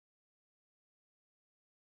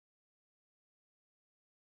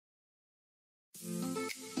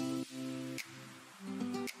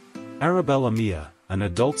Arabella Mia, an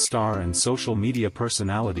adult star and social media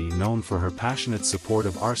personality known for her passionate support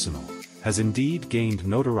of Arsenal, has indeed gained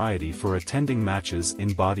notoriety for attending matches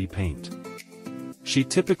in body paint. She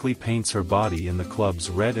typically paints her body in the club's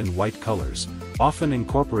red and white colors, often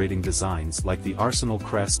incorporating designs like the Arsenal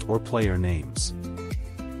crest or player names.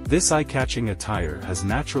 This eye-catching attire has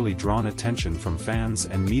naturally drawn attention from fans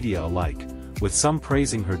and media alike, with some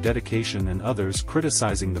praising her dedication and others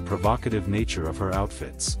criticizing the provocative nature of her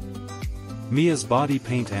outfits. Mia's body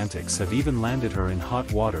paint antics have even landed her in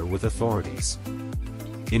hot water with authorities.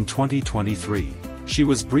 In 2023, she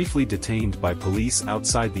was briefly detained by police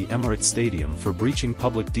outside the Emirates Stadium for breaching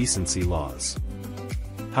public decency laws.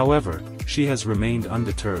 However, she has remained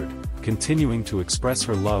undeterred, continuing to express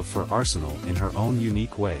her love for Arsenal in her own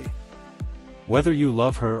unique way. Whether you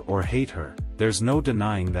love her or hate her, there's no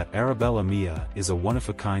denying that Arabella Mia is a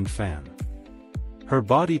one-of-a-kind fan. Her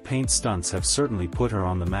body paint stunts have certainly put her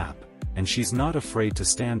on the map, and she's not afraid to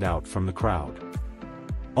stand out from the crowd.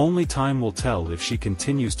 Only time will tell if she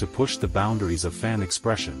continues to push the boundaries of fan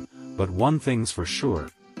expression, but one thing's for sure,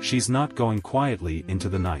 she's not going quietly into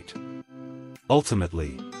the night.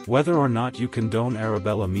 Ultimately, whether or not you condone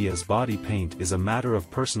Arabella Mia's body paint is a matter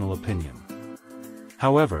of personal opinion.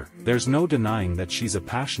 However, there's no denying that she's a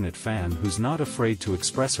passionate fan who's not afraid to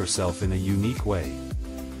express herself in a unique way.